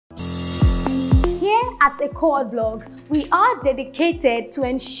At To Eko Hot Blog, we are dedicated to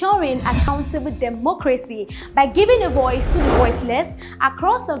ensuring accountable democracy by giving a voice to the voiceless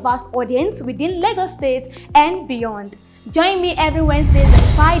across a vast audience within Lagos State and beyond. Join me every Wednesdays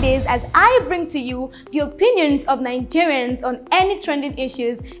and Fridays as I bring to you the opinions of Nigerians on any trending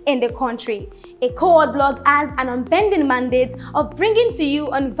issues in the country. To Eko Hot Blog has an unbending mandate of bringing to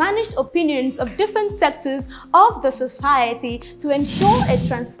you unvarnished opinions of different sectors of the society to ensure a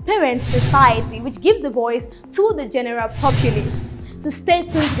transparent society which gives a voice to the general populace. To stay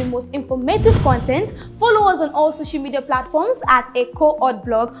tuned to the most informative content, follow us on all social media platforms at To Eko Hot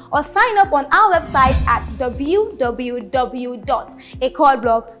Blog or sign up on our website at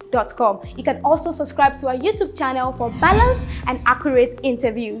www.ekohotblog.com. You can also subscribe to our YouTube channel for balanced and accurate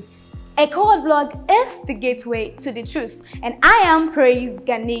interviews. To Eko Hot Blog is the gateway to the truth, and I am Praise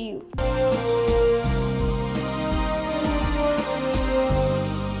Ganiyu.